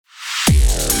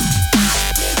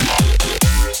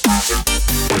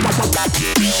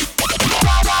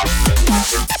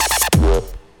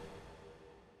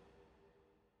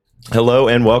Hello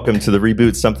and welcome to the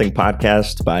Reboot Something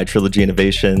podcast by Trilogy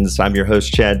Innovations. I'm your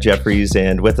host, Chad Jeffries,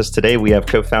 and with us today we have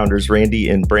co-founders Randy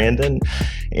and Brandon,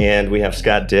 and we have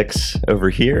Scott Dix over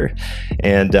here.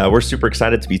 And we're super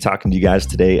excited to be talking to you guys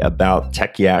today about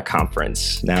TechYeah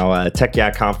Conference. Now,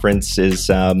 TechYeah Conference is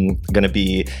going to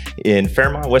be in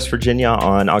Fairmont, West Virginia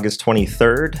on August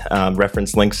 23rd.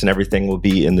 Reference links and everything will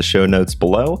be in the show notes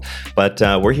below. But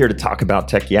we're here to talk about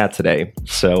TechYeah today.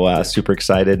 So super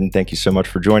excited, and thank you so much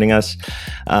for joining us.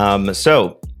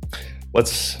 So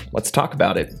let's talk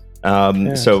about it.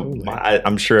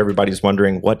 I'm sure everybody's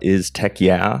wondering, what is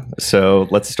TechYeah? So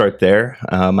let's start there.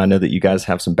 I know that you guys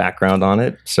have some background on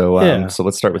it. So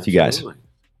let's start with you guys.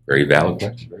 Very valid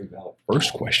question. Very valid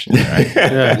first question.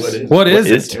 Right? What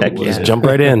is TechYeah? Just jump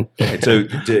right in. So,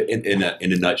 in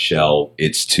a nutshell,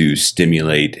 it's to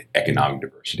stimulate economic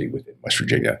diversity within West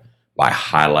Virginia by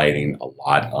highlighting a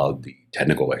lot of the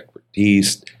technical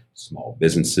expertise, small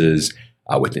businesses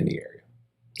within the area.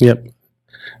 Yep.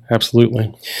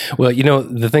 Absolutely. Well,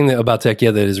 the thing about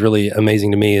TechYeah that is really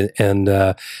amazing to me,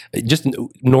 and just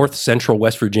north central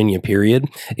West Virginia, period,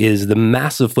 is the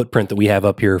massive footprint that we have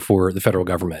up here for the federal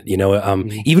government.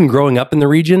 Even growing up in the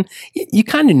region, you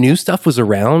kind of knew stuff was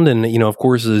around, and of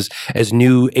course, as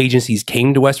new agencies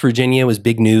came to West Virginia, it was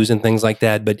big news and things like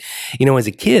that. But as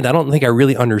a kid, I don't think I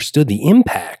really understood the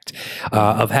impact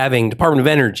of having Department of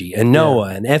Energy and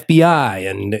NOAA and FBI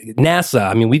and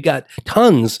NASA. I mean, we've got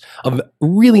tons of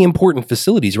really important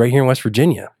facilities right here in West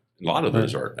Virginia. A lot of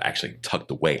those are actually tucked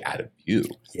away out of view.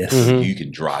 Yes. Mm-hmm. You can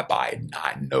drive by and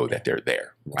not know that they're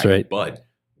there. Right? That's right. But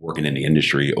working in the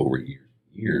industry over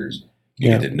years, you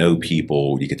get to know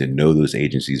people, you get to know those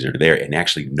agencies that are there and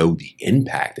actually know the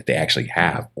impact that they actually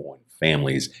have on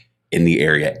families in the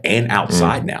area and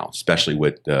outside now, especially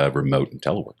with remote and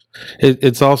telework.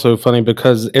 It's also funny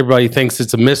because everybody thinks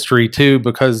it's a mystery too,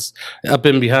 because up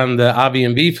in behind the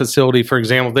IVMV facility, for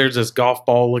example, there's this golf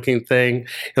ball looking thing.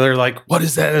 And they're like, what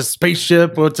is that? A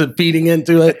spaceship? What's it feeding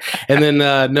into it? And then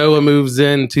NOAA moves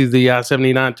into the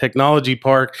I-79 Technology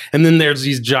Park. And then there's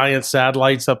these giant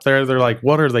satellites up there. They're like,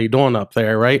 what are they doing up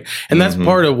there? Right. And that's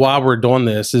part of why we're doing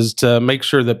this, is to make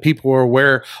sure that people are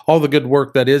aware all the good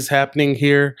work that is happening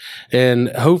here, and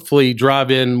hopefully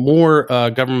drive in more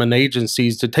government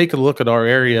agencies to take a look at our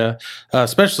area,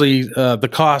 especially the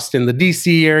cost in the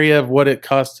DC area of what it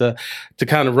costs to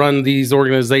kind of run these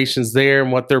organizations there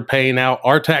and what they're paying out.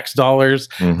 Our tax dollars,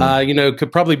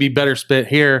 could probably be better spent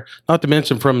here, not to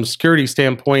mention from a security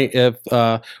standpoint, if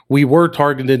we were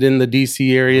targeted in the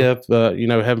DC area, if,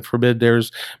 heaven forbid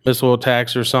there's missile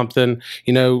attacks or something,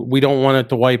 we don't want it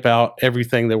to wipe out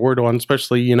everything that we're doing,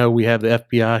 especially, we have the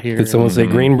FBI here. Did someone say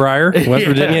Greenbrier? West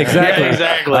Virginia, exactly. Yeah,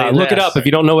 exactly. Look it up if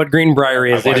you don't know what Greenbrier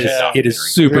is. It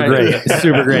is super great. It's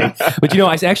super great. But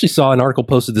I actually saw an article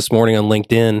posted this morning on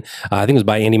LinkedIn. I think it was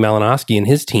by Andy Malinowski and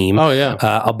his team. Oh yeah,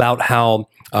 about how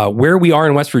where we are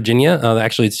in West Virginia,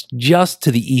 actually it's just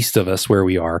to the east of us where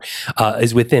we are,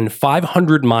 is within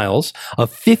 500 miles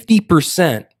of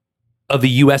 50% of the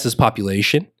U.S.'s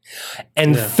population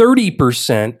and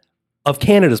 30% of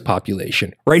Canada's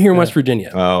population, right here in West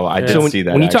Virginia. Oh, I did see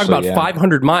that. When you talk about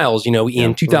 500 miles,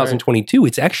 in 2022,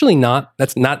 it's actually not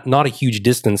a huge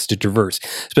distance to traverse,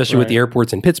 especially with the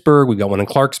airports in Pittsburgh. We've got one in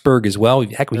Clarksburg as well.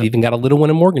 Heck, we've even got a little one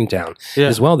in Morgantown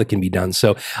as well that can be done.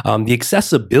 So the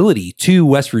accessibility to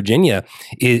West Virginia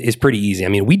is pretty easy. I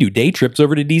mean, we do day trips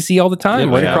over to DC all the time,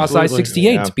 right across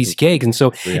I-68. It's a piece of cake. And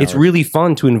so it's really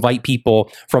fun to invite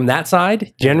people from that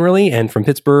side generally, and from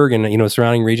Pittsburgh and,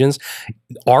 surrounding regions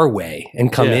our way,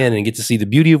 and come in and get to see the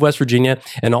beauty of West Virginia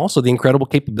and also the incredible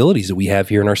capabilities that we have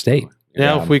here in our state.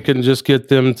 If we can just get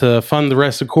them to fund the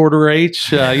rest of Quarter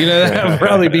H, that would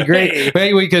probably be great.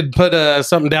 Maybe we could put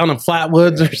something down in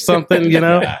Flatwoods or something, He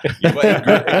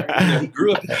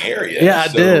grew up in the area. Yeah, I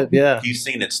did. Yeah. He's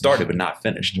seen it started but not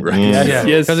finished, right?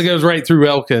 Yes, because it goes right through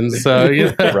Elkins. So,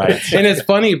 Right. And it's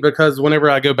funny because whenever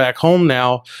I go back home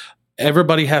now,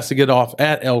 everybody has to get off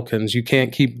at Elkins. You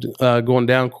can't keep going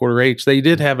down Quarter H. They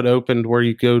did have it opened where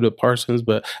you go to Parsons,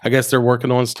 but I guess they're working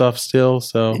on stuff still.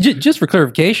 So, just for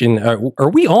clarification, are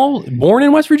we all born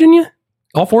in West Virginia?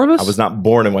 All four of us? I was not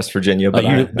born inEst Virginia, but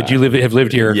you have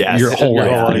lived here your whole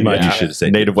life. Pretty much. You should have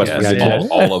said native West Virginia.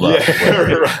 All of us.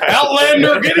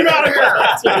 Outlander, get him out of here!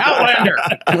 Outlander.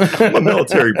 I'm a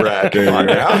military brat. Come on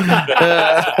now.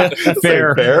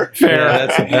 Fair. Yeah,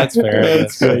 that's fair.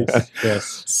 That's great.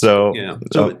 Yes. So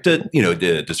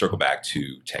to circle back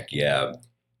to TechYeah,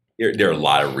 there are a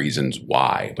lot of reasons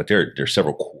why, but there are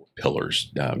several core pillars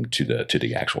to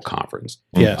the actual conference.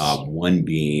 Yes. One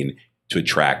being to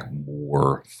attract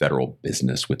more federal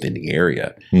business within the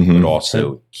area, but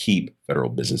also keep federal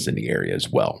business in the area as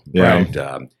well. Yeah.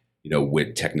 Right?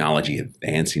 with technology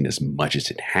advancing as much as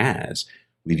it has,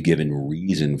 we've given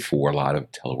reason for a lot of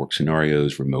telework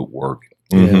scenarios, remote work,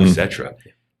 etc.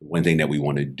 One thing that we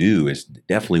want to do is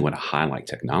definitely want to highlight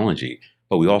technology,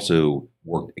 but we also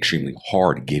work extremely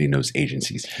hard getting those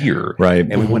agencies here. Right.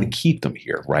 And we want to keep them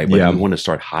here, right? But we want to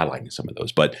start highlighting some of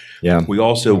those. But we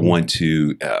also want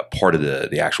to, part of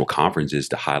the actual conference is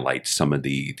to highlight some of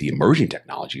the emerging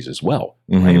technologies as well,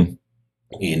 right?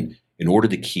 In order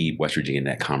to keep West Virginia in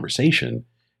that conversation,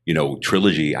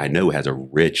 Trilogy, I know, has a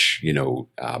rich,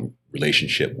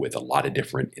 relationship with a lot of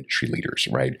different industry leaders,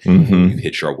 right? We've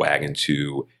hitched our wagon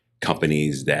to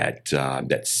companies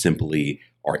that simply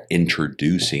are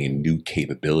introducing new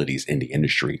capabilities in the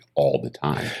industry all the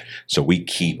time. So we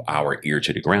keep our ear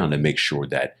to the ground and make sure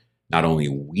that not only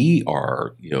we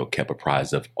are, kept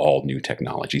apprised of all new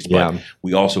technologies, but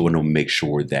we also want to make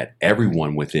sure that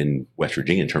everyone within West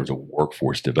Virginia in terms of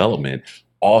workforce development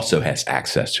also has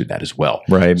access to that as well.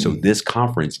 Right. So this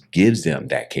conference gives them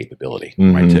that capability,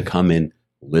 right, to come in,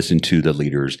 listen to the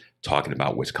leaders talking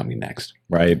about what's coming next.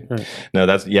 Right. No,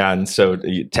 and so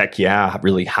TechYeah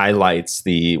really highlights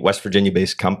the West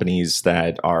Virginia-based companies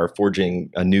that are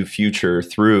forging a new future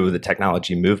through the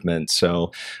technology movement.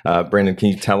 So, Brandon, can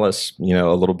you tell us, a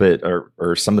little bit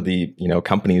or some of the,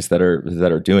 companies that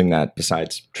are doing that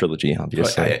besides Trilogy,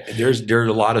 obviously? There's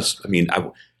a lot of,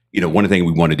 one of the things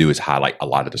we want to do is highlight a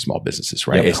lot of the small businesses,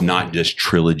 right? It's not just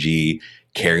Trilogy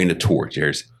carrying the torch.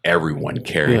 There's everyone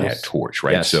carrying that torch,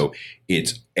 right? So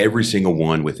it's every single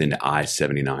one within the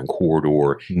I-79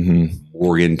 corridor,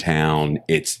 Morgantown.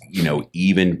 It's,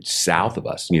 even south of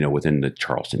us, within the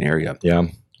Charleston area. Yeah.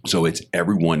 So it's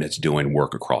everyone that's doing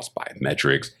work across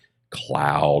biometrics,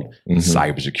 cloud,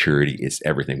 cybersecurity. It's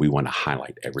everything. We want to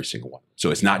highlight every single one. So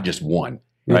it's not just one,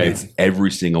 right? It's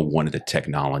every single one of the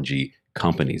technology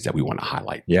companies that we want to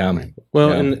highlight. Yeah.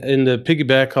 Well, and to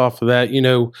piggyback off of that,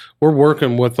 we're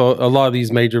working with a lot of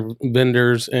these major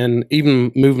vendors and even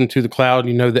moving to the cloud,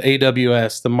 the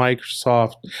AWS, the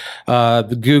Microsoft,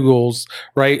 the Googles,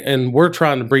 right? And we're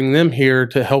trying to bring them here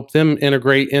to help them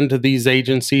integrate into these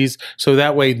agencies. So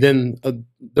that way, then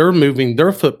they're moving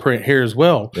their footprint here as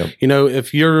well. Yep.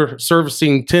 If you're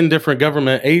servicing 10 different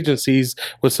government agencies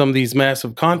with some of these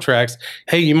massive contracts,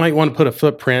 hey, you might want to put a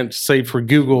footprint, say, for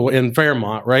Google in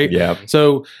Fairmont, right? Yeah.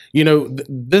 So,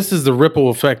 this is the ripple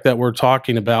effect that we're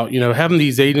talking about. Having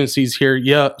these agencies here,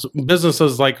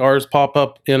 businesses like ours pop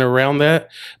up in around that,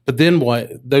 but then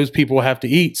what? Those people have to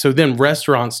eat. So then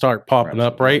restaurants start popping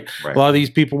up, right? A lot of these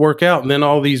people work out, and then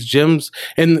all these gyms,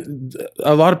 and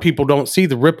a lot of people don't see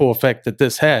the ripple effect that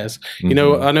this has.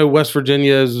 I know West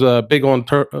Virginia is big on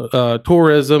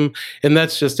tourism, and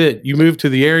that's just it. You move to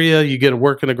the area, you get to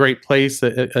work in a great place.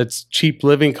 It's cheap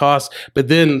living costs, but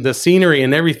then the scenery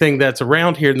and everything that's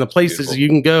around here and the places you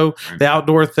can go, the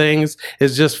outdoor things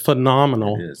is just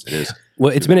phenomenal. It is.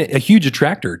 Well, it's been a huge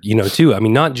attractor, too. I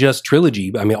mean, not just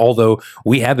Trilogy. I mean, although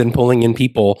we have been pulling in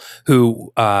people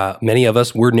who, many of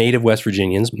us were native West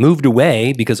Virginians, moved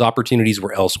away because opportunities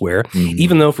were elsewhere.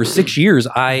 Even though for 6 years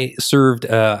I served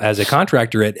as a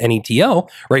contractor at NETL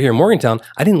right here in Morgantown,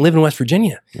 I didn't live in West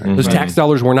Virginia. Those tax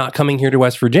dollars were not coming here to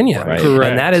West Virginia.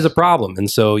 And that is a problem.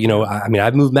 And so,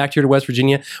 I've moved back here to West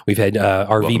Virginia. We've had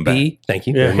our VP. Thank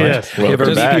you very much. We have our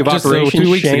VP of operations,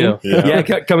 2 weeks Shane.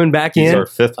 ago. Coming back in. He's our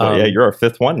fifth one. You're our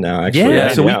fifth one now,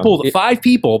 actually. So we pulled 5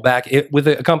 people back with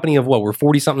a company of we're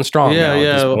 40-something strong now at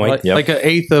this point. Like an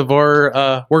eighth of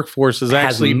our workforce has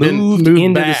actually moved been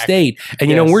into back. the state.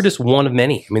 And, we're just one of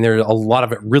many. I mean, there are a lot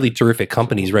of really terrific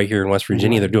companies right here in West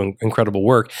Virginia. They're doing incredible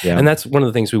work. Yeah. And that's one of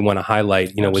the things we want to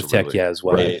highlight, with TechYeah as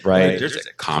well. Right. There's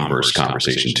a commerce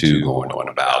conversation, too, going on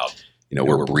about,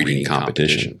 we're breeding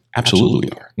competition. Absolutely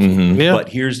we are. But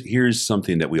here's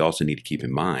something that we also need to keep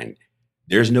in mind.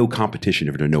 There's no competition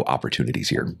if there are no opportunities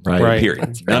here. Right.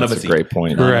 Period. None of us. That's a great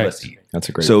point. None of us eat. That's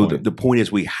a great point. So the point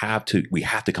is we have to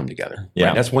come together. Yeah.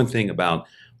 Right? That's one thing about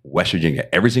West Virginia.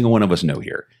 Every single one of us know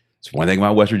here. It's one thing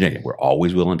about West Virginia. We're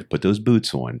always willing to put those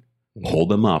boots on, hold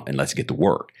them up, and let's get to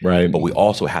work. Right. But we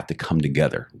also have to come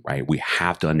together. Right. We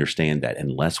have to understand that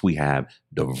unless we have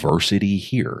diversity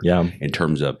here in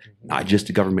terms of not just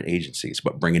the government agencies,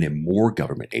 but bringing in more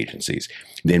government agencies,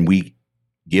 then we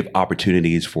give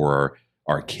opportunities for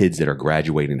our kids that are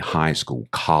graduating high school,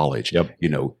 college, et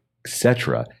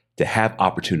cetera, to have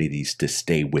opportunities to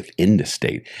stay within the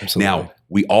state. Absolutely. Now,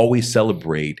 we always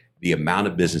celebrate the amount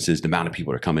of businesses, the amount of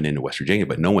people that are coming into West Virginia,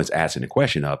 but no one's asking the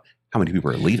question of how many people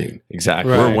are leaving.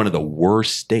 Exactly. We're one of the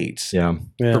worst states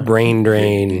for brain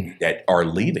drain that are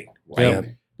leaving,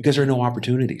 right? Because there are no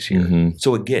opportunities here.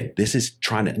 So again, this is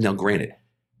trying to, now granted,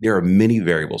 there are many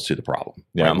variables to the problem.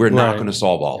 Yeah. Right? We're not going to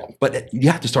solve all of them, but you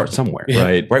have to start somewhere.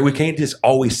 Right. We can't just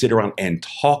always sit around and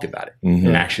talk about it.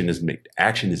 Mm-hmm. Action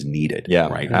is needed. Yeah,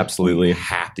 right. Absolutely. We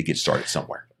have to get started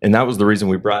somewhere. And that was the reason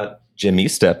we brought Jim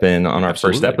Estep in on our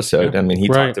first episode. I mean, he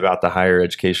talked about the higher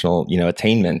educational,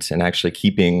 attainment and actually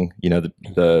keeping,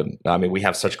 I mean, we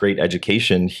have such great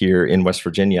education here in West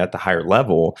Virginia at the higher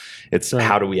level. It's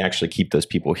how do we actually keep those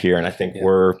people here? And I think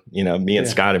we're, me and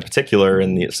Scott in particular,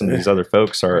 and some of these other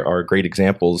folks are great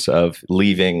examples of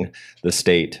leaving the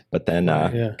state, but then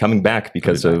coming back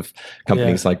because of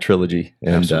companies like Trilogy.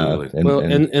 And,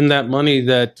 and that money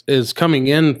that is coming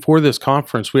in for this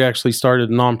conference, we actually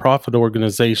started a nonprofit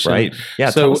organization. Right. Yeah.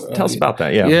 So tell us about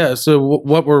that. Yeah. Yeah. So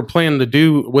what we're planning to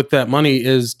do with that money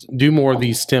is do more of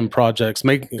these STEM projects.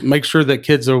 Make sure that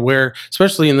kids are aware,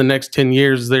 especially in the next 10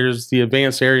 years. There's the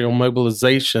Advanced Aerial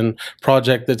Mobilization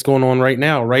project that's going on right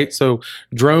now. Right. So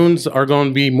drones are going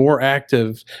to be more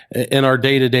active in our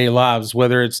day-to-day lives,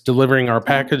 whether it's delivering our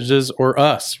packages or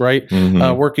us. Right.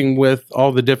 Mm-hmm. Working with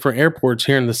all the different airports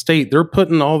here in the state, they're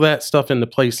putting all that stuff into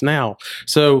place now.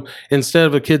 So instead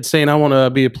of a kid saying, I want to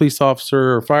be a police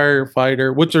officer or firefighter,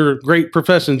 which are great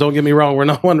professions, don't get me wrong, we're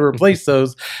not wanting to replace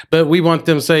those, but we want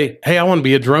them to say, hey, I want to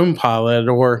be a drone pilot,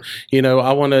 or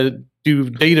I want to do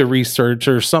data research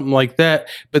or something like that.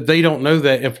 But they don't know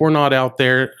that if we're not out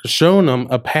there showing them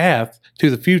a path to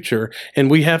the future.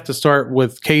 And we have to start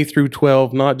with K through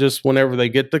 12, not just whenever they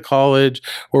get to college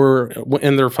or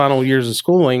in their final years of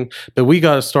schooling, but we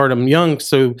got to start them young.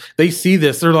 So they see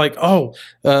this, they're like,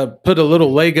 put a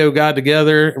little Lego guy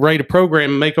together, write a program,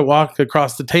 and make a walk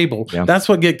across the table. Yeah. That's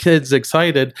what get kids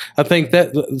excited. I think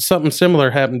that something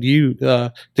similar happened to you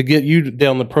to get you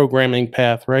down the programming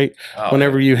path, right?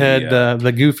 Whenever you had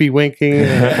the goofy winking. Wait,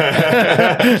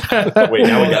 now we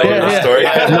got to hear the story.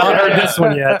 I have not heard this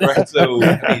one yet. Right, so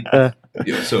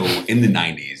in the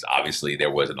 90s, obviously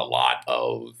there wasn't a lot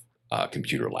of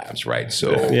computer labs, right?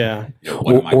 So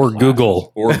or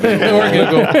Google. Right?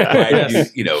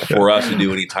 Yes. For us to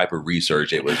do any type of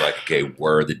research, it was like, okay,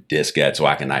 where are the disks at, so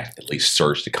I can at least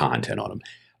search the content on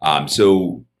them.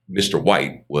 So Mr.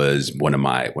 White was one of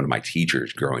my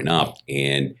teachers growing up,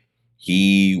 and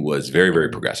he was very, very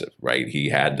progressive, right? He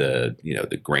had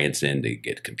the grants in to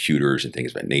get computers and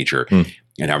things of that nature.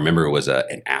 And I remember it was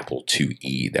an Apple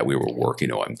IIe that we were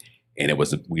working on. And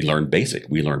we learned basic,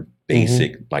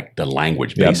 like the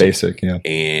language basic. Yeah, basic, yeah.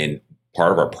 And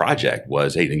part of our project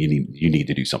was, hey, you need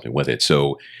to do something with it.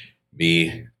 So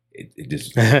my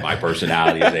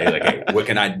personality is like, hey, what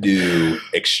can I do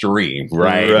extreme,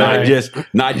 right?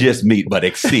 Not just meet, but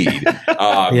exceed.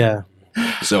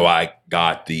 So I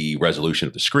got the resolution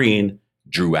of the screen,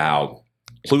 drew out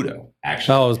Pluto,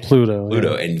 actually. Oh, it was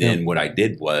Pluto. And then what I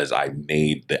did was I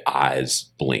made the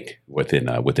eyes blink within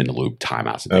the loop,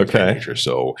 timeouts and things of that nature.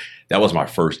 So that was my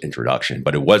first introduction,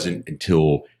 but it wasn't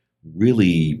until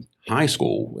really high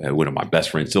school. One of my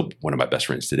best friends, still one of my best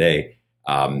friends today,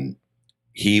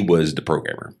 he was the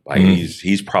programmer. Like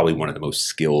he's probably one of the most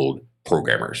skilled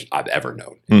programmers I've ever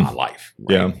known in my life.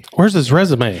 Right? Yeah. Where's his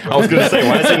resume? I was going to say,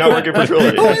 why is he not working for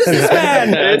Trilogy? Who is this man?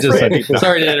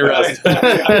 Sorry to interrupt.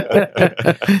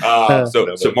 So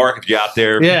Mark, if you're out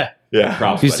there,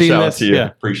 if you've seen this,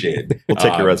 appreciate it. We'll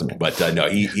take your resume. But no,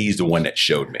 he's the one that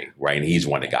showed me, right? And he's the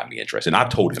one that got me interested. And I've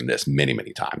told him this many,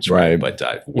 many times, right? But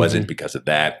it wasn't because of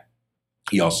that.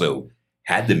 He also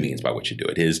had the means by which to do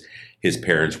it. His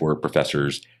parents were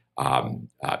professors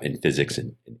in physics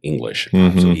and English.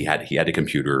 So he had a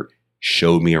computer,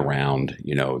 showed me around,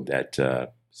 that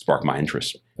sparked my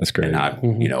interest. That's great. And I,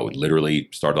 literally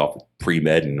started off with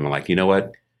pre-med, and I'm like, you know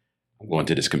what? I'm going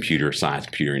to this computer science,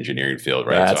 computer engineering field,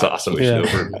 right? That's awesome.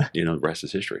 Over, the rest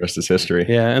is history. Rest is history.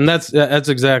 Yeah, and that's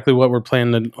exactly what we're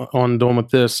planning on doing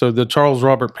with this. So the Charles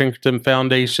Robert Pinkerton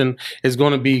Foundation is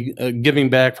going to be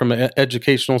giving back from an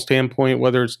educational standpoint,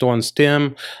 whether it's doing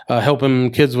STEM,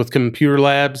 helping kids with computer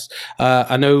labs.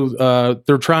 I know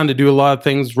they're trying to do a lot of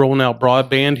things, rolling out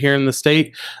broadband here in the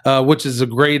state, which is a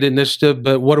great initiative.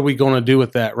 But what are we going to do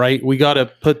with that, right? We got to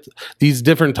put these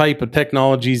different type of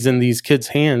technologies in these kids'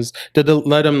 hands to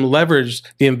let them leverage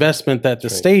the investment that the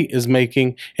state is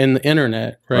making in the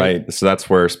internet. Right. So that's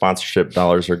where sponsorship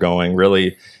dollars are going.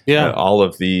 Really, all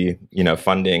of the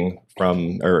funding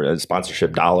from or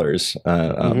sponsorship dollars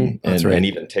and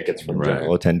even tickets from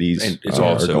general attendees. And it's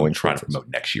also going trying to promote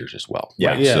next year's as well.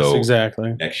 Yeah. Right? Yes, so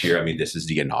exactly. Next year, this is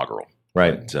the inaugural.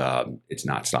 Right. But it's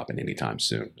not stopping anytime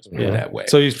soon. Let's put it that way.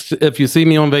 So if you see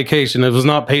me on vacation, it was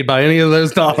not paid by any of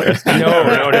those dollars. No.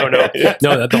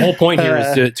 No, the whole point here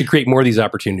is to create more of these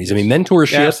opportunities.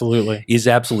 Mentorship is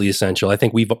absolutely essential. I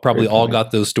think we've probably all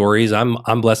got those stories. I'm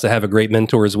blessed to have a great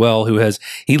mentor as well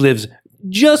he lives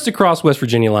just across West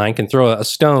Virginia line, can throw a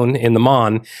stone in the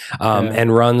Mon,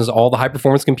 and runs all the high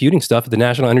performance computing stuff at the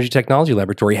National Energy Technology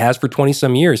Laboratory, has for 20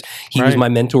 some years. He was my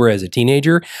mentor as a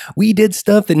teenager. We did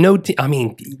stuff that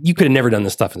you could have never done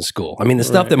this stuff in school. I mean, the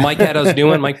stuff that Mike had us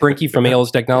doing, Mike Brinke from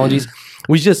ALS Technologies,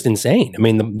 was just insane. I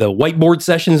mean, the whiteboard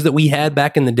sessions that we had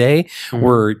back in the day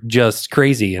were just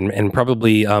crazy and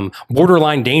probably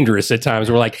borderline dangerous at times.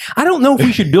 We're like, I don't know if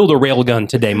we should build a railgun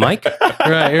today, Mike.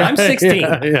 Right. I'm 16.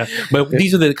 Yeah. But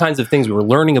these are the kinds of things we were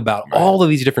learning about, all of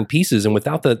these different pieces. And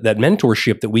without that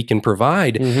mentorship that we can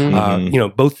provide,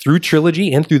 both through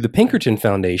Trilogy and through the Pinkerton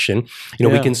Foundation,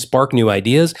 we can spark new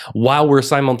ideas while we're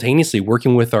simultaneously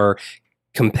working with our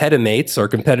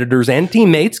competitors and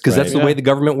teammates, because that's the way the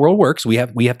government world works. We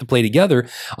have to play together.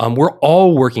 We're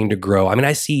all working to grow. I mean,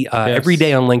 I see every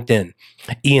day on LinkedIn,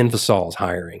 Ian Vasal's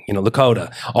hiring,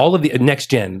 Lakota, all of the Next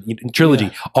Gen, Trilogy,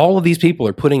 all of these people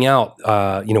are putting out,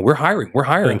 we're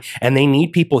hiring, and they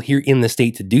need people here in the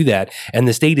state to do that. And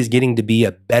the state is getting to be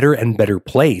a better and better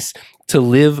place to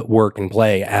live, work, and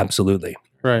play. Absolutely.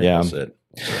 Right. Yeah. That's it.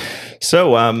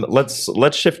 So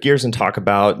let's shift gears and talk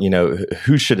about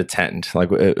who should attend. Like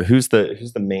who's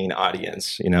the main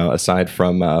audience? Aside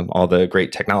from all the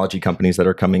great technology companies that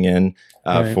are coming in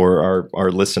for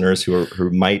our listeners who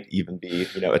might even be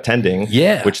attending,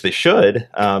 which they should.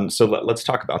 So let's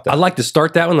talk about that. I'd like to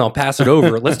start that one. And I'll pass it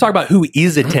over. Let's talk about who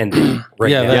is attending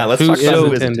now. Let's talk about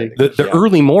who is attending. The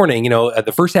early morning, at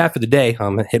the first half of the day,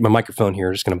 I'm gonna hit my microphone here.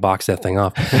 I'm just going to box that thing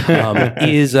off.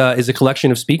 Is a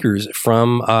collection of speakers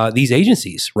from these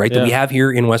agencies, right, that we have here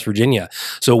in West Virginia.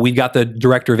 So we've got the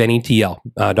director of NETL,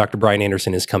 Dr. Brian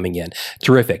Anderson, is coming in.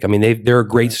 Terrific. I mean, they're a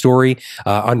great story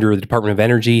under the Department of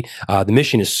Energy. The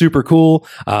mission is super cool.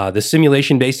 The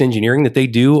simulation-based engineering that they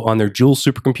do on their Joule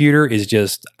supercomputer is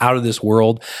just out of this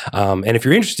world. And if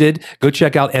you're interested, go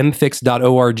check out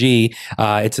mfix.org.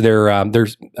 It's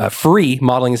their free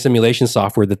modeling and simulation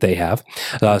software that they have.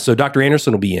 So Dr.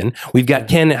 Anderson will be in. We've got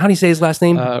Ken, how do you say his last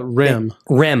name? Rem.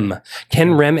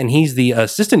 Ken Rem, and he's the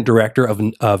assistant director of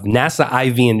NASA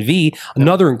IVNV,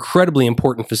 another incredibly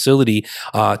important facility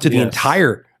to the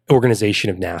entire organization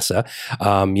of NASA.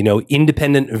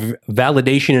 Independent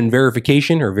validation and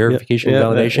verification, or verification and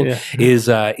validation,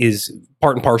 is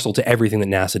part and parcel to everything that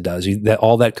NASA does.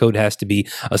 All that code has to be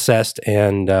assessed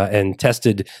and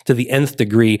tested to the nth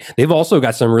degree. They've also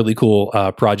got some really cool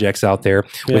projects out there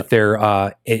with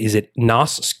their, is it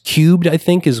NOS Cubed, I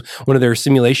think, is one of their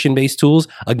simulation-based tools.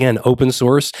 Again, open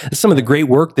source. Some of the great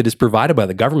work that is provided by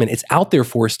the government, it's out there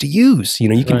for us to use.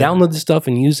 You can download this stuff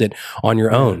and use it on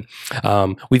your own.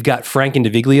 We've got Frank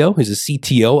Indiviglio, who's a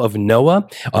CTO of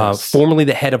NOAA, formerly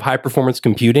the head of high-performance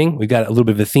computing. We've got a little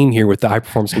bit of a theme here with the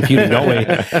high-performance computing, don't we?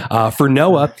 For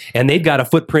NOAA, and they've got a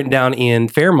footprint down in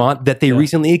Fairmont that they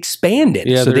recently expanded.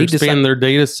 Yeah, so they expanded their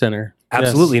data center.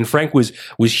 Absolutely. Yes. And Frank was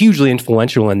hugely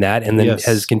influential in that, and then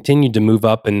has continued to move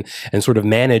up and sort of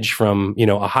manage from,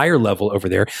 a higher level over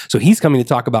there. So he's coming to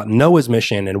talk about NOAA's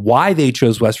mission and why they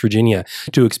chose West Virginia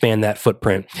to expand that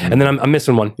footprint. And then I'm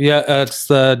missing one. Yeah, it's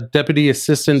the Deputy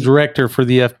Assistant Director for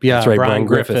the FBI, That's right, Brian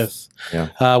Griffith.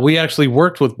 Yeah. We actually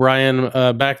worked with Brian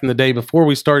back in the day before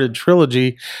we started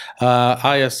Trilogy.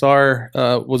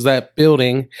 ISR was that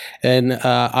building, and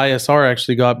ISR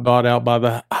actually got bought out by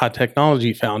the High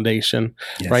Technology Foundation.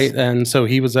 Right. And so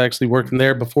he was actually working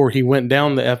there before he went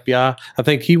down the FBI. I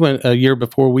think he went a year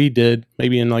before we did,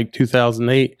 maybe in like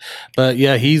 2008. But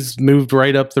he's moved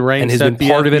right up the ranks. And has been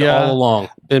part of it all along.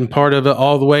 Been part of it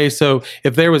all the way. So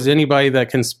if there was anybody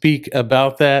that can speak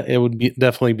about that, it would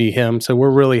definitely be him. So we're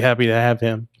really happy to have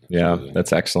him. Yeah,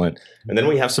 that's excellent. And then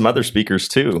we have some other speakers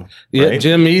too. Yeah, right?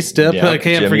 Jim Eastep. I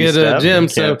can't forget Jim.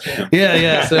 So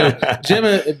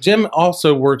So Jim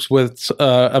also works with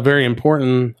a very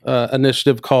important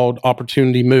initiative called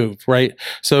Opportunity Move. Right.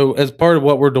 So as part of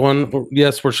what we're doing,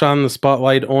 yes, we're shining the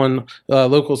spotlight on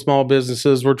local small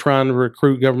businesses. We're trying to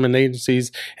recruit government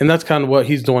agencies, and that's kind of what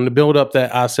he's doing to build up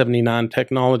that I-79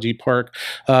 technology park.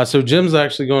 So Jim's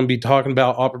actually going to be talking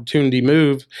about Opportunity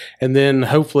Move, and then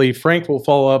hopefully Frank will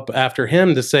follow up after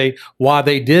him to say why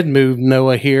they did move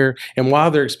NOAA here and why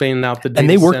they're expanding out the data And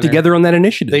they worked center. together on that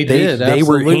initiative. They did. They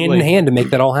were absolutely. hand in hand to make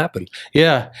that all happen.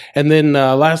 Yeah. And then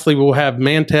lastly, we'll have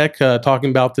Mantech talking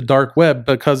about the dark web,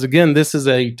 because again, this is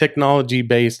a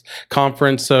technology-based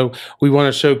conference. So we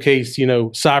want to showcase,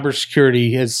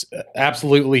 cybersecurity is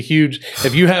absolutely huge.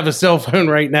 If you have a cell phone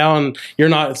right now and you're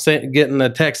not getting a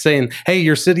text saying, hey,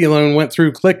 your city loan went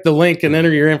through, click the link and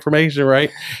enter your information,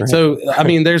 right? So,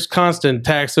 there's constant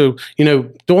attacks. So,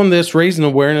 doing this just raising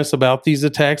awareness about these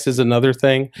attacks is another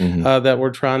thing that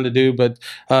we're trying to do. But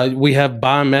we have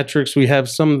biometrics. We have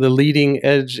some of the leading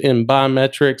edge in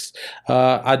biometrics,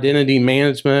 identity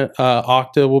management.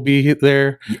 Okta will be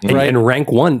there. Right? And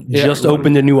Rank One just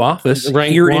opened a new office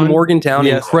here in Morgantown.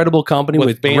 Incredible company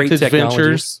with great technology.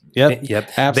 Ventures. Yep.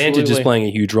 Absolutely. Vantage is playing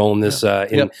a huge role in this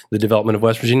in the development of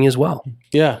West Virginia as well.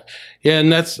 Yeah,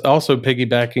 and that's also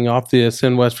piggybacking off the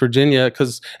Ascend West Virginia,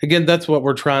 because again, that's what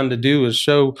we're trying to do is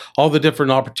show all the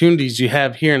different opportunities you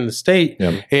have here in the state.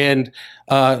 And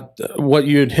what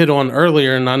you had hit on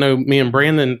earlier, and I know me and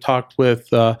Brandon talked with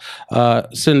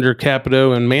Senator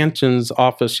Capito and Manchin's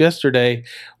office yesterday,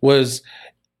 was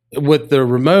with the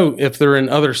remote, if they're in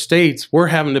other states, we're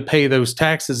having to pay those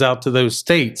taxes out to those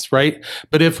states, right?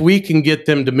 But if we can get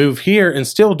them to move here and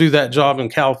still do that job in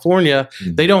California,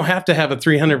 they don't have to have a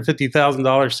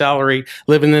 $350,000 salary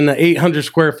living in an 800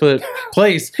 square foot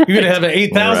place. You're going to have an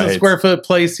 8,000 square foot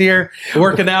place here,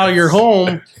 working out of your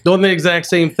home, doing the exact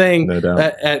same thing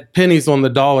at pennies on the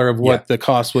dollar of what the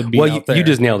cost would be. Well, you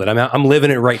just nailed it. I'm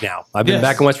living it right now. I've been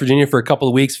back in West Virginia for a couple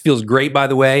of weeks. Feels great, by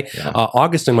the way.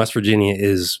 August in West Virginia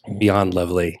is beyond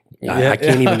lovely. I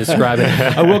can't even describe it.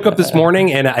 I woke up this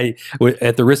morning and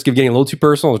at the risk of getting a little too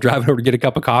personal, I was driving over to get a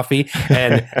cup of coffee,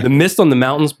 and the mist on the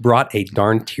mountains brought a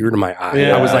darn tear to my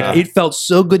eye. I was like, it felt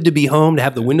so good to be home, to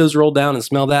have the windows rolled down and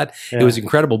smell that. It was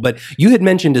incredible. But you had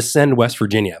mentioned Ascend West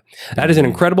Virginia. That is an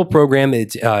incredible program.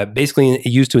 It's basically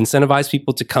used to incentivize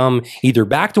people to come either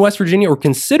back to West Virginia or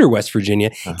consider West Virginia,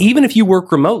 even if you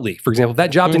work remotely. For example, if that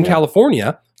job's in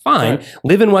California, fine,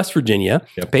 live in West Virginia,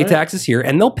 pay taxes here,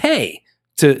 and they'll pay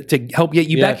to help get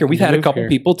you back here. We've had a couple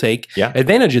people take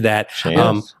advantage of that.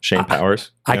 Shane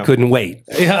Powers. I couldn't wait.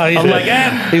 I'm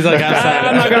like, he's like,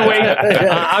 I'm not going to wait.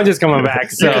 I'm just coming back.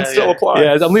 So you can still apply.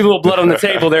 I'm leaving a little blood on the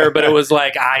table there, but it was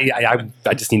like,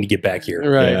 I just need to get back here.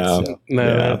 Right.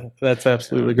 So, that's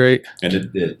absolutely great. And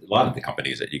a lot of the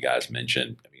companies that you guys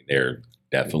mentioned, I mean, they're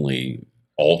definitely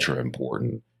ultra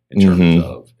important in terms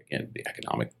of, again, the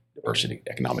economic diversity,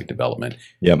 economic development.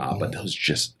 But those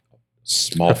just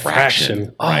small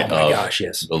fraction right,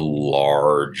 the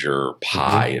larger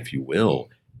pie, if you will,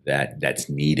 that's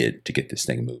needed to get this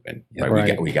thing moving.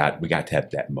 Right? We got to have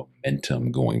that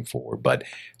momentum going forward. But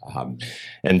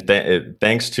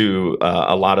thanks to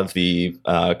a lot of the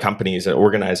companies,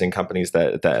 organizing companies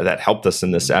that helped us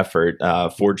in this effort,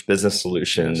 Forge Business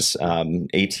Solutions,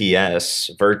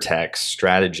 ATS, Vertex,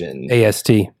 Strategen,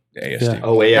 AST. AST.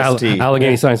 AST.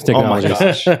 Allegheny Science Technologies. Oh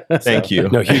my gosh. Thank you.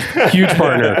 No, huge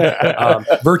partner.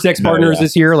 Vertex Partners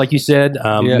is here, like you said.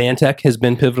 Mantech has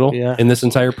been pivotal in this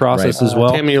entire process as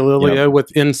well. Tammy Lilio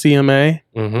with NCMA.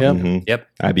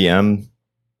 IBM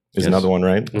is another one,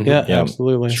 right?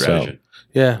 Absolutely. Strategy.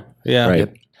 Right.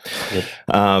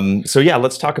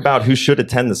 Let's talk about who should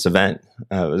attend this event.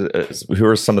 Who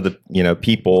are some of the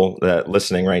people that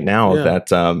listening right now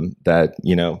that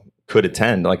could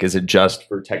attend? Like, is it just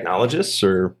for technologists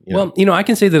or? Well, I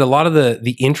can say that a lot of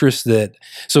the interest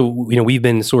we've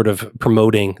been sort of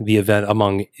promoting the event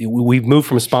we've moved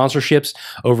from sponsorships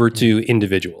over to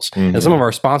individuals. And some of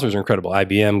our sponsors are incredible.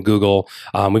 IBM, Google,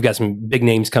 we've got some big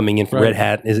names coming in. Red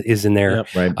Hat is in there.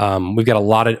 We've got a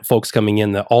lot of folks coming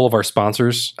in. All of our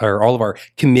sponsors, or all of our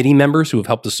committee members who have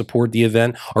helped us support the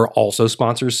event, are also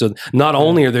sponsors. So not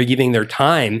only are they giving their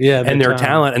time and their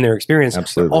talent and their experience,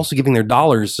 they're also giving their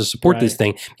dollars to support this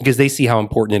thing, because they see how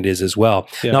important it is as well.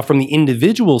 Now, from the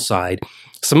individual side,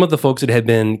 some of the folks that have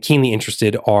been keenly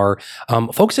interested are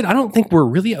folks that I don't think were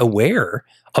really aware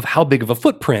of how big of a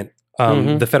footprint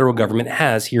the federal government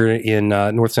has here in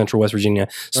North Central West Virginia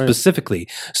specifically.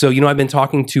 So, I've been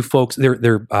talking to folks,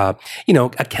 they're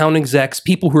account execs,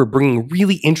 people who are bringing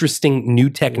really interesting new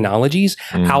technologies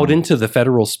out into the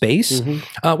federal space,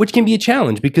 which can be a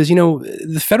challenge because,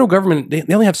 the federal government,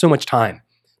 they only have so much time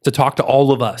to talk to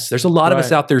all of us. There's a lot of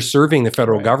us out there serving the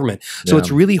federal government. So it's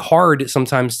really hard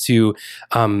sometimes to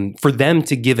for them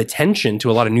to give attention to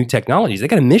a lot of new technologies. They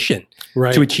got a mission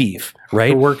to achieve,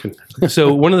 right? We're working.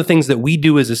 So one of the things that we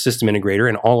do as a system integrator,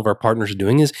 and all of our partners are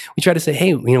doing, is we try to say,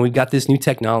 hey, we've got this new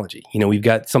technology. We've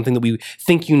got something that we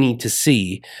think you need to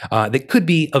see that could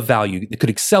be of value, that could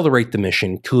accelerate the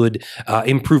mission, could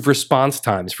improve response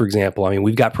times, for example.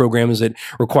 We've got programs that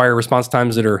require response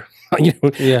times that are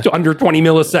to under 20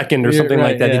 millisecond or something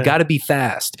like that. They've got to be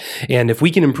fast. And if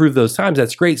we can improve those times,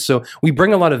 that's great. So we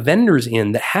bring a lot of vendors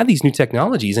in that have these new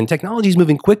technologies, and technology is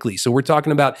moving quickly. So we're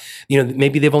talking about,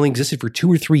 maybe they've only existed for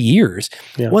 2 or 3 years.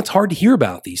 Well, it's hard to hear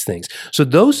about these things. So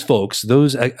those folks,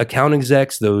 those account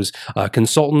execs, those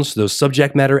consultants, those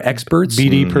subject matter experts,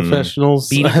 BD professionals,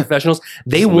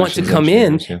 they want to come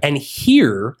in and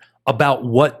hear about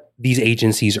what these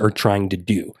agencies are trying to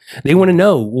do. They want to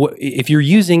know if you're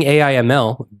using AI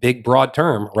ML, big broad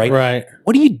term, right? Right.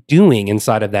 What are you doing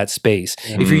inside of that space?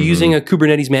 If you're using a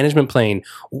Kubernetes management plane,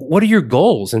 what are your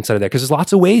goals inside of that? Because there's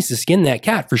lots of ways to skin that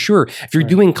cat for sure. If you're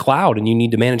doing cloud and you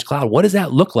need to manage cloud, what does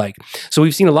that look like? So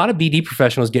we've seen a lot of BD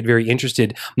professionals get very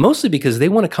interested, mostly because they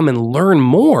want to come and learn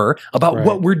more about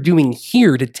what we're doing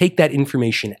here to take that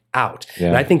information out.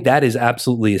 And I think that is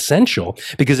absolutely essential,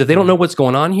 because if they don't know what's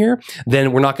going on here,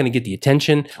 then we're not going to get the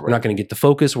attention, we're not going to get the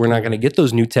focus, we're not going to get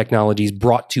those new technologies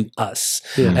brought to us.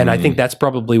 And I think that's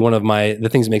probably one of the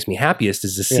things that makes me happiest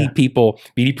is to see people,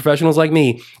 BD professionals like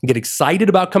me, get excited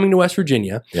about coming to West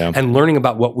Virginia and learning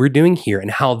about what we're doing here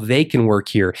and how they can work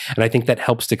here. And I think that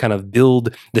helps to kind of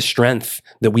build the strength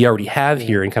that we already have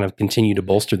here and kind of continue to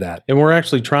bolster that. And we're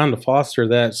actually trying to foster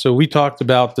that. So we talked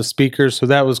about the speakers. So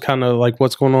that was kind of like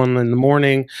what's going on in the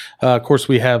morning. Of course,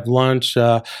 we have lunch.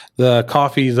 The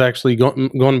coffee is actually going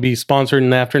to be sponsored in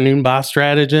the afternoon by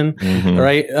Strategen,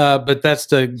 right? But that's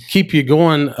to keep you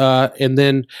going. And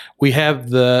then we have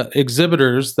the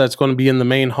exhibitors that's going to be in the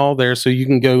main hall there. So you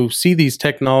can go see these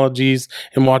technologies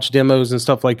and watch demos and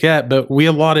stuff like that. But we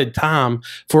allotted time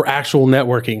for actual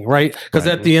networking, right? Because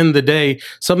at the end of the day,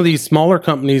 some of these smaller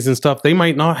companies and stuff, they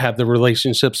might not have the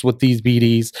relationships with these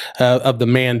BDs of the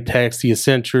Mantechs, the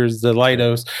Accentures, the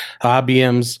Leidos,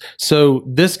 IBMs. So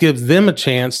this gives them a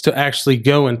chance to actually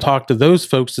go and talk to those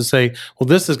folks to say, well,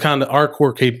 this is kind of our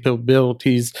core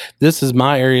capabilities. This is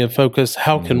my area of focus.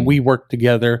 How can we work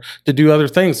together to do other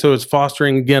things? So it's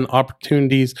fostering, again,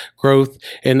 opportunities, growth,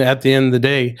 and at the end of the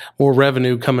day, more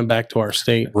revenue coming back to our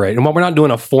state. Right. And while we're not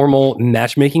doing a formal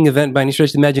matchmaking event by any stretch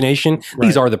of the imagination,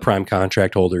 these are the prime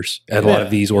contract holders at a lot of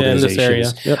these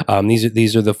organizations.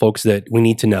 These are the folks that we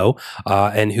need to know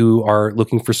and who are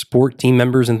looking for support team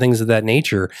members and things of that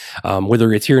nature,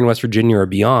 whether it's here in West Virginia or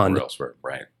beyond. Or elsewhere,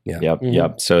 right?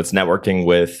 Yep. So it's networking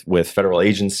with federal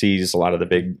agencies, a lot of the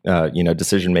big,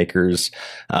 decision makers,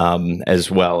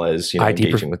 as well as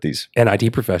engaging with these and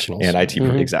IT professionals and IT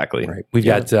exactly. Right. We've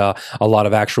got a lot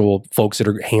of actual folks that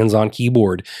are hands-on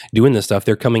keyboard doing this stuff.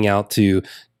 They're coming out to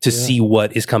see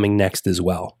what is coming next as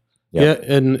well.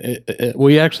 And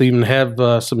we actually even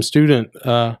have some student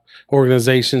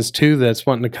organizations too that's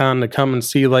wanting to kind of come and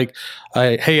see, like,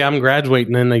 hey, I'm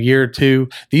graduating in a year or two.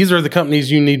 These are the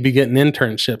companies you need to be getting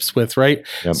internships with, right?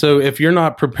 So if you're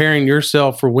not preparing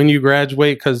yourself for when you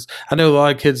graduate, because I know a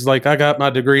lot of kids, like, I got my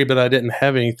degree, but I didn't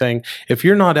have anything. If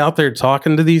you're not out there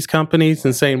talking to these companies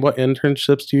and saying, what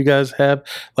internships do you guys have?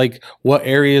 Like, what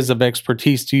areas of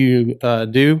expertise do you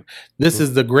do? This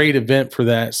is the great event for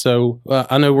that. So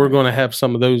I know we're going to have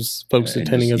some of those folks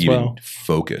attending as well.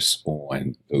 Focus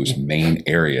on those main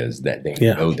areas that they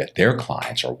know that their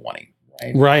clients are wanting.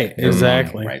 Right.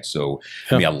 Exactly. Right. So,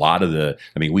 I mean, a lot of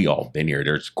we all been here.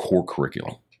 There's core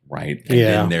curriculum, right? And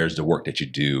then there's the work that you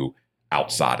do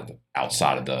outside of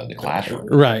the classroom.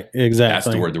 Right.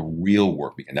 Exactly. That's where the real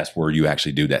work begins. That's where you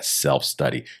actually do that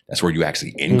self-study. That's where you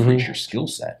actually increase your skill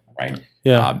set, right?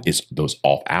 It's those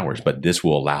off hours, but this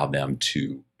will allow them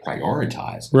to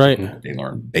prioritize what they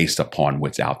learn based upon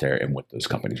what's out there and what those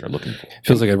companies are looking for.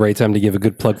 Feels like a great time to give a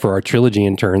good plug for our Trilogy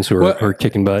interns who are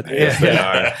kicking butt. Yes, they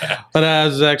are. But I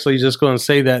was actually just going to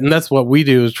say that, and that's what we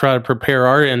do, is try to prepare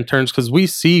our interns, because we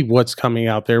see what's coming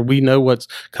out there. We know what's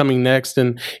coming next,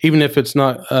 and even if it's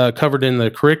not covered in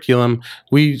the curriculum,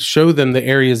 we show them the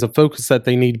areas of focus that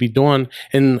they need to be doing.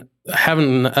 And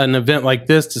having an event like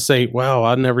this to say, wow,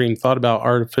 I never even thought about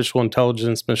artificial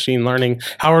intelligence, machine learning.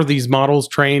 How are these models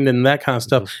trained and that kind of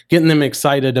stuff? Getting them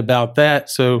excited about that.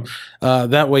 So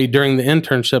that way during the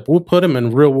internship, we'll put them in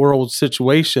real world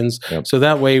situations. So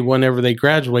that way, whenever they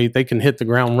graduate, they can hit the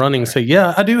ground running and say,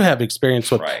 yeah, I do have experience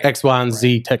with X, Y, and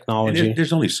Z technology. And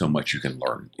there's only so much you can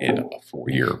learn in a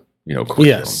 4-year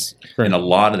curriculum. And a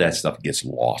lot of that stuff gets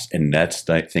lost. And that's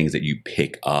the things that you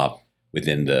pick up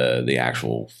within the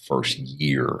actual first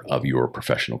year of your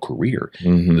professional career.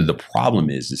 The problem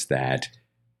is that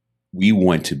we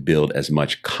want to build as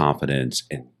much confidence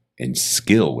and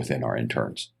skill within our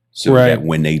interns, so that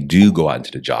when they do go out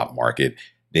into the job market,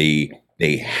 they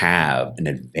have an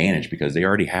advantage because they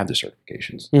already have the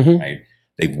certifications, right?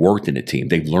 They've worked in a team.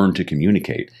 They've learned to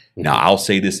communicate. Now, I'll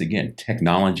say this again,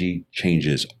 technology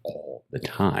changes all the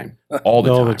time, all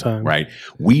the time, right?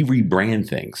 We rebrand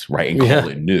things, right, and call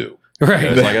it new. Right.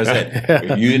 Because like I said,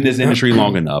 if you're in this industry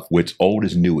long enough, what's old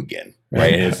is new again.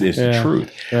 Right. It's the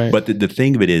truth. But the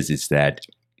thing of it is that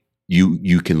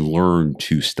you can learn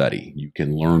to study. You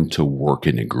can learn to work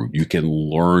in a group. You can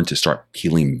learn to start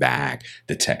peeling back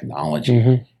the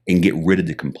technology and get rid of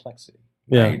the complexity.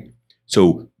 Right.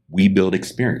 So we build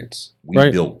experience.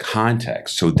 We build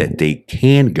context so that they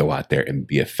can go out there and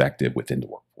be effective within the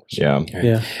workforce.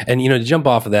 Yeah. And, to jump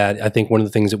off of that, I think one of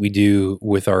the things that we do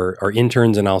with our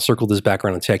interns, and I'll circle this back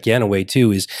around on TechYeah in a way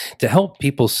too, is to help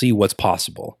people see what's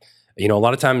possible. A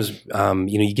lot of times,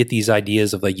 you get these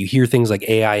ideas of you hear things like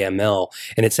AI, ML,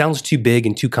 and it sounds too big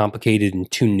and too complicated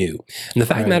and too new. And the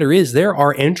fact of the matter is there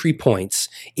are entry points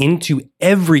into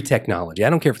every technology. I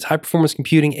don't care if it's high performance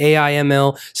computing, AI,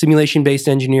 ML, simulation-based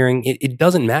engineering. It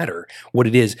doesn't matter what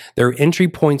it is. There are entry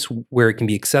points where it can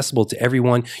be accessible to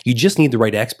everyone. You just need the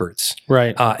right experts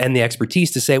and the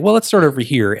expertise to say, well, let's start over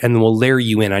here, and then we'll layer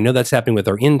you in. I know that's happening with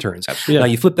our interns. Now,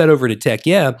 you flip that over to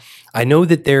TechYeah. I know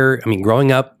that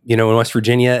growing up, in West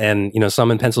Virginia and, some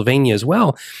in Pennsylvania as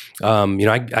well,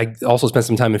 I also spent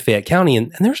some time in Fayette County,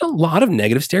 and there's a lot of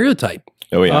negative stereotype.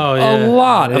 Oh, yeah. A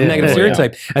lot of negative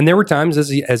stereotype. And there were times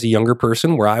as a younger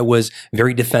person where I was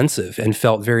very defensive and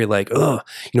felt very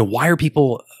why are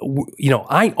people,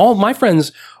 all my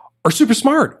friends are super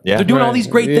smart. Yeah. They're doing all these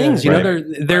great things.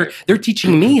 They're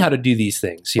teaching me how to do these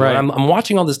things. I'm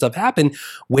watching all this stuff happen.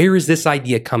 Where is this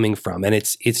idea coming from? And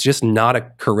it's just not a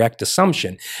correct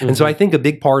assumption. Mm-hmm. And so I think a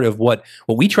big part of what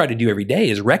we try to do every day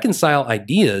is reconcile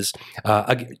ideas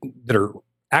that are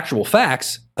actual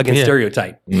facts against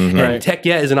stereotype. Mm-hmm. And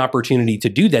TechYeah is an opportunity to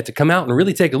do that, to come out and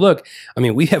really take a look.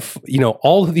 We have,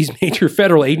 all of these major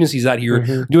federal agencies out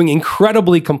here doing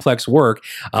incredibly complex work,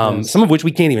 some of which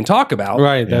we can't even talk about.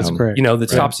 Right, that's correct.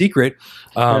 That's top secret.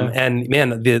 And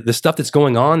man, the stuff that's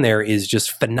going on there is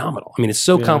just phenomenal. It's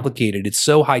so complicated. It's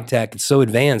so high tech. It's so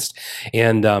advanced.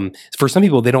 And for some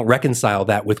people, they don't reconcile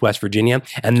that with West Virginia.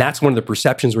 And that's one of the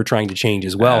perceptions we're trying to change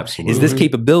as well. Absolutely. Is this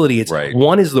capability. It's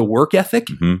one is the work ethic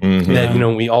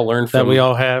that, we all learn from. That we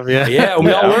all have, we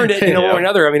all learned it, one or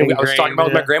another. I was talking about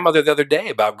with my grandmother the other day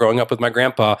about growing up with my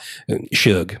grandpa.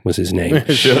 Shug was his name.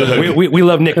 we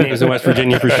love nicknames in West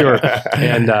Virginia for sure.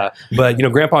 And but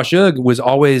Grandpa Shug was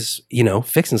always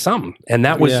fixing something, and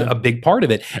that was a big part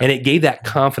of it. And it gave that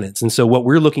confidence. And so what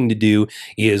we're looking to do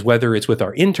is, whether it's with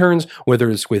our interns, whether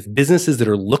it's with businesses that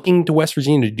are looking to West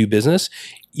Virginia to do business,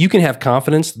 you can have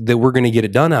confidence that we're going to get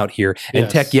it done out here. And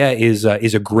TechYeah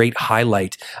is a great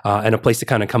highlight and a place to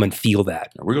kind of come and feel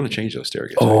that. We're going to change those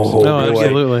stereotypes.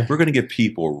 Absolutely. We're going to give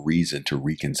people reason to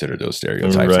reconsider those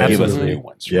stereotypes. Give us new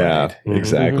ones.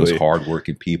 Exactly. Those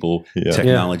hardworking people,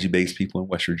 technology-based people in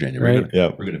West Virginia. We're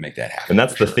going to make that happen. And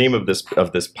that's the theme of this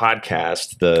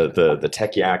podcast. The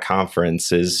TechYeah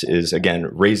conference is again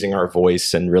raising our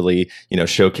voice and really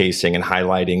showcasing and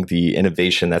highlighting the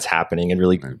innovation that's happening and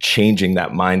really changing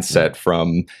that mindset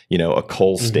from a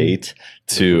coal state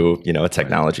to a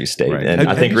technology state. And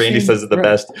I think Randy says it the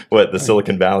best. What, the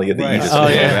Silicon Valley of the East?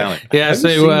 I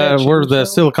say we're the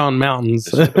Silicon Mountains.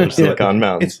 Silicon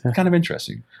Mountains. It's kind of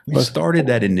interesting. We started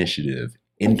that initiative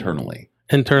internally,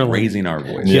 raising our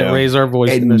voice. Raise our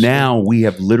voice. And now we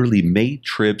have literally made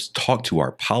trips, talked to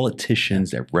our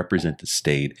politicians that represent the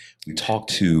state. We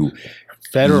talked to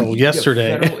federal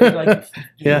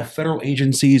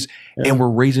agencies, and we're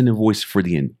raising the voice for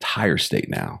the entire state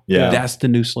now. That's the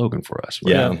new slogan for us.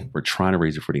 We're trying to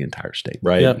raise it for the entire state.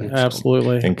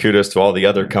 Absolutely. And kudos to all the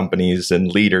other companies and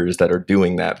leaders that are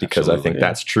doing that, because I think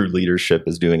that's true leadership,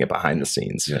 is doing it behind the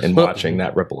scenes and watching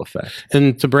that ripple effect.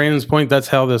 And to Brandon's point, that's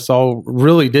how this all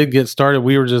really did get started.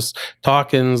 We were just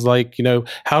talking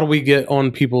how do we get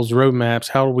on people's roadmaps?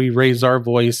 How do we raise our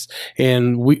voice?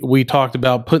 And we talked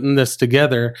about putting this together.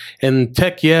 And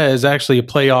TechYeah is actually a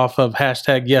playoff of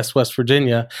 #Yes West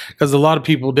Virginia, because a lot of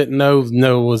people didn't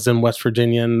know was in West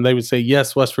Virginia, and they would say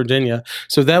yes West Virginia.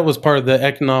 So that was part of the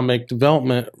economic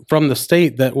development from the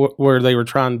state where they were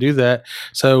trying to do that.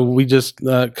 So we just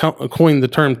coined the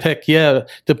term TechYeah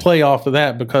to play off of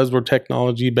that, because we're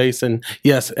technology based, and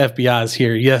yes, FBI is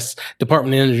here, yes,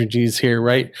 Department of Energy is here,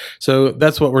 right? So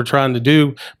that's what we're trying to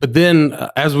do. But then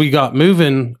as we got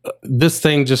moving, this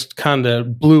thing just kind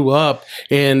of blew up.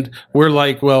 And we're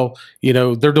like, well,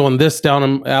 they're doing this out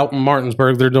in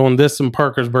Martinsburg. They're doing this in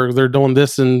Parkersburg. They're doing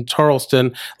this in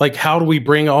Charleston. Like, how do we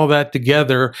bring all that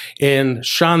together and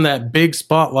shine that big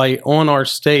spotlight on our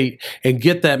state and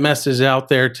get that message out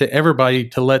there to everybody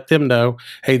to let them know,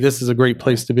 hey, this is a great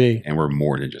place to be. And we're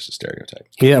more than just a stereotype.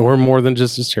 Yeah, we're more than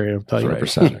just a stereotype.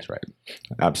 100%. That's right.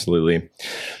 Absolutely.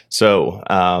 So,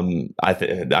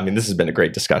 this has been a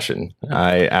great discussion.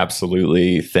 I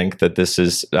absolutely think that this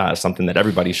is something something that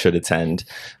everybody should attend,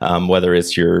 whether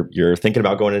it's you're thinking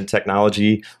about going into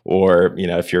technology, or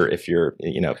if you're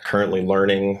currently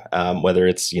learning, whether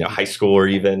it's high school or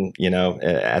even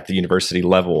at the university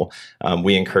level.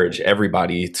 We encourage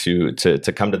everybody to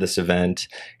come to this event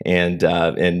and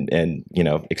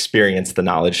experience the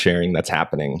knowledge sharing that's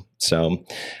happening. So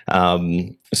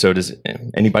does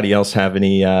anybody else have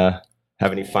any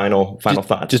final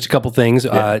thoughts? Just a couple things.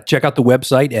 Yeah. Check out the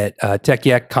website at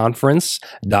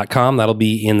TechYeahConference.com. That'll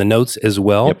be in the notes as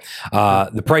well. Yep.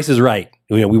 The price is right.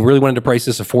 We really wanted to price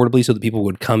this affordably so that people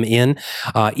would come in.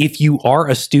 If you are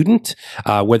a student,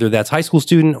 whether that's high school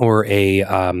student or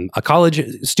a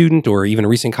college student or even a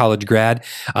recent college grad,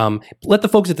 let the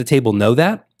folks at the table know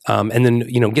that. And then,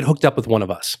 get hooked up with one of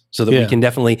us so that we can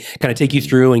definitely kind of take you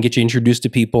through and get you introduced to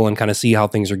people and kind of see how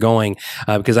things are going.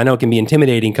 Because I know it can be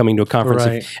intimidating coming to a conference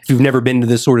if you've never been to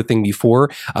this sort of thing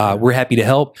before. We're happy to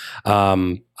help.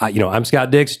 I'm Scott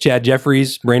Dix, Chad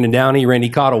Jeffries, Brandon Downey, Randy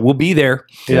Cottle. We'll be there.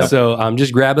 Yeah. So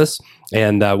just grab us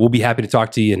and we'll be happy to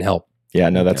talk to you and help. Yeah,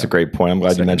 no, that's a great point. I'm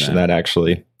glad you mentioned that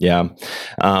actually. Yeah.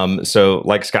 So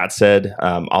like Scott said,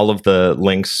 all of the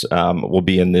links will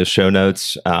be in the show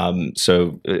notes.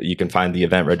 So you can find the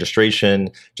event registration,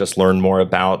 just learn more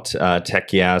about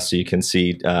TechYeah. So you can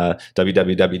see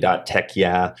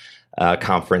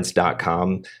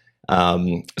www.techyeahconference.com.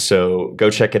 So go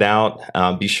check it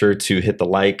out. Be sure to hit the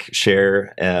like,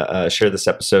 share this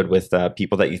episode with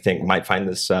people that you think might find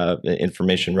this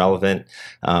information relevant.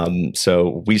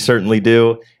 So we certainly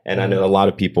do. And I know a lot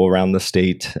of people around the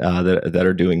state that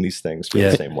are doing these things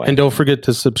the same way. And don't forget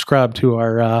to subscribe to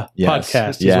our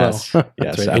podcast as well.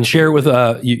 Yes, right. And share it with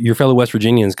your fellow West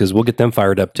Virginians, because we'll get them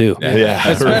fired up too. Yeah.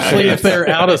 Especially if they're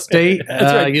out of state.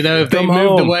 If they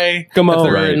moved away, if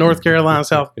they're in North Carolina,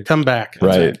 South, come back.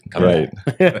 Right.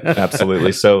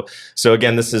 Absolutely. So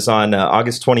again, this is on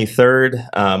August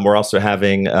 23rd. We're also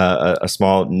having a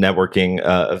small networking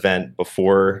event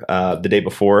before the day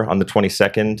before on the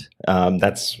 22nd.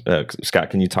 That's Scott,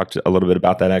 can you talk a little bit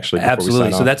about that actually?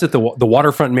 Absolutely. So that's at the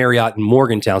Waterfront Marriott in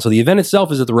Morgantown. So the event itself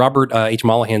is at the Robert H.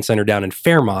 Mollahan Center down in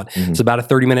Fairmont. Mm-hmm. It's about a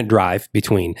 30-minute drive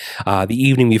between. The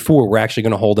evening before, we're actually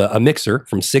going to hold a mixer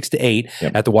from 6 to 8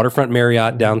 at the Waterfront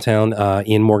Marriott downtown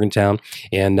in Morgantown.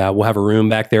 And we'll have a room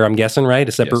back there, I'm guessing, right?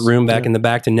 A separate room back in the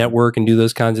back to network and do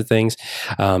those kinds of things.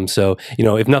 So,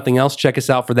 if nothing else, check us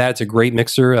out for that. It's a great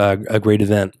mixer, a great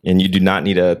event. And you do not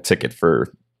need a ticket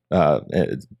for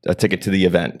a ticket to the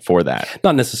event for that.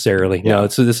 Not necessarily. No.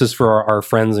 So this is for our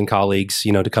friends and colleagues,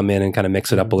 to come in and kind of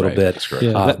mix it up a little bit.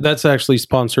 That's, that's actually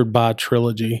sponsored by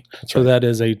Trilogy. So that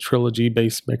is a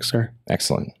Trilogy-based mixer.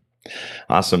 Excellent.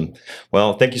 Awesome.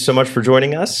 Well, thank you so much for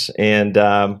joining us, and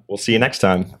we'll see you next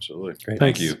time. Absolutely. Great.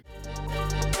 Thank you.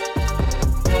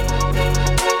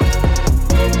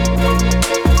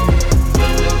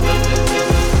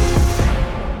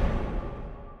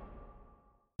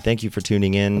 Thank you for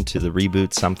tuning in to the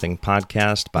Reboot Something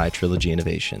podcast by Trilogy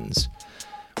Innovations.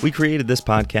 We created this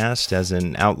podcast as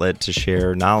an outlet to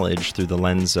share knowledge through the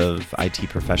lens of IT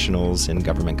professionals in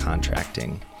government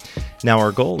contracting. Now,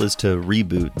 our goal is to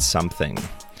reboot something.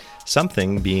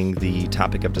 Something being the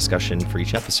topic of discussion for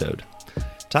each episode.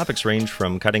 Topics range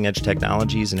from cutting-edge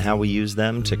technologies and how we use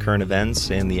them to current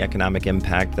events and the economic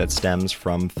impact that stems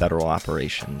from federal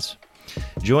operations.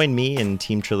 Join me and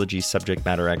Team Trilogy subject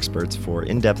matter experts for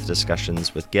in-depth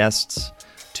discussions with guests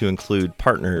to include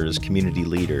partners, community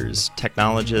leaders,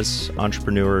 technologists,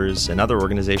 entrepreneurs, and other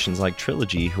organizations like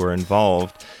Trilogy who are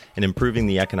involved in improving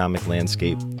the economic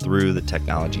landscape through the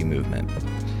technology movement.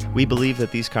 We believe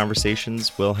that these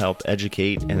conversations will help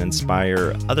educate and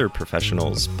inspire other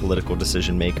professionals, political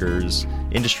decision makers,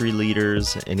 industry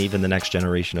leaders, and even the next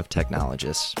generation of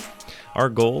technologists. Our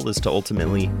goal is to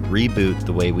ultimately reboot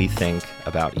the way we think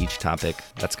about each topic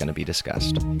that's going to be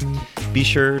discussed. Be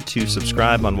sure to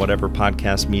subscribe on whatever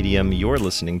podcast medium you're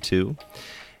listening to,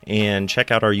 and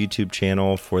check out our YouTube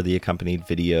channel for the accompanied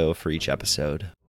video for each episode.